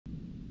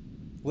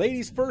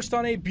Ladies first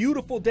on a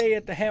beautiful day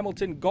at the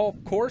Hamilton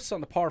Golf Course on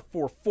the par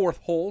 4 fourth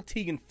hole.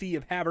 Tegan Fee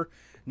of Havre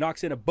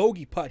knocks in a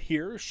bogey putt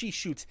here. She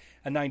shoots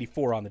a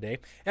 94 on the day.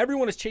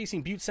 Everyone is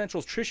chasing Butte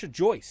Central's Trisha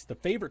Joyce, the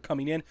favorite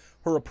coming in.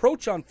 Her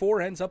approach on 4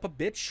 ends up a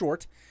bit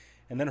short,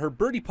 and then her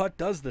birdie putt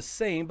does the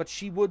same, but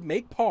she would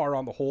make par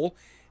on the hole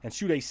and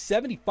shoot a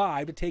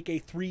 75 to take a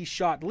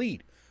 3-shot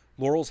lead.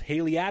 Laurel's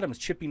Haley Adams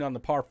chipping on the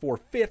par 4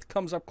 fifth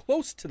comes up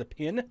close to the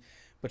pin,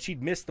 but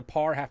she'd miss the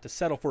par, have to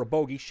settle for a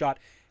bogey, shot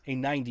a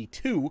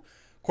 92.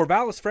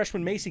 Corvallis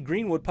freshman Macy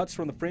Greenwood putts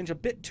from the fringe a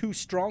bit too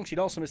strong. She'd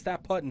also miss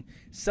that putt and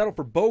settle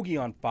for bogey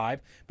on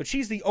 5, but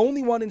she's the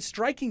only one in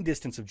striking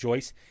distance of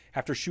Joyce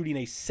after shooting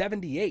a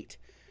 78.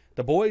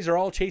 The boys are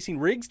all chasing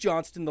Riggs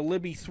Johnston, the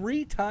Libby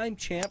 3-time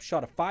champ,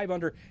 shot a 5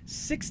 under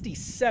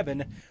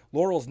 67.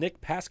 Laurel's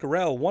Nick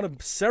Pasquarel, one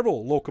of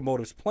several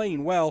locomotives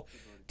playing well,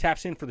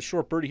 taps in for the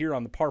short birdie here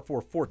on the par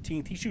 4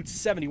 14th. He shoots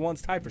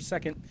 71s, tied for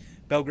second.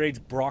 Belgrade's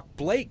Brock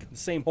Blake, the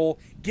same hole,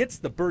 gets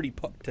the birdie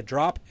putt to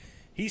drop.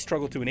 He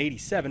struggled to an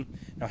 87.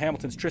 Now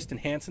Hamilton's Tristan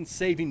Hansen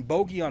saving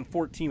bogey on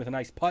 14 with a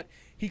nice putt.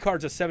 He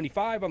cards a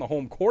 75 on the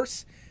home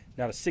course.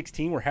 Now to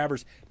 16, where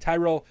Havre's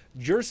Tyrell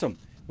Jersum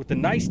with the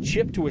nice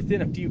chip to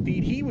within a few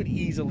feet. He would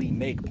easily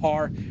make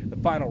par. The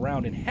final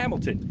round in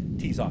Hamilton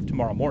tees off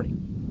tomorrow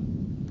morning.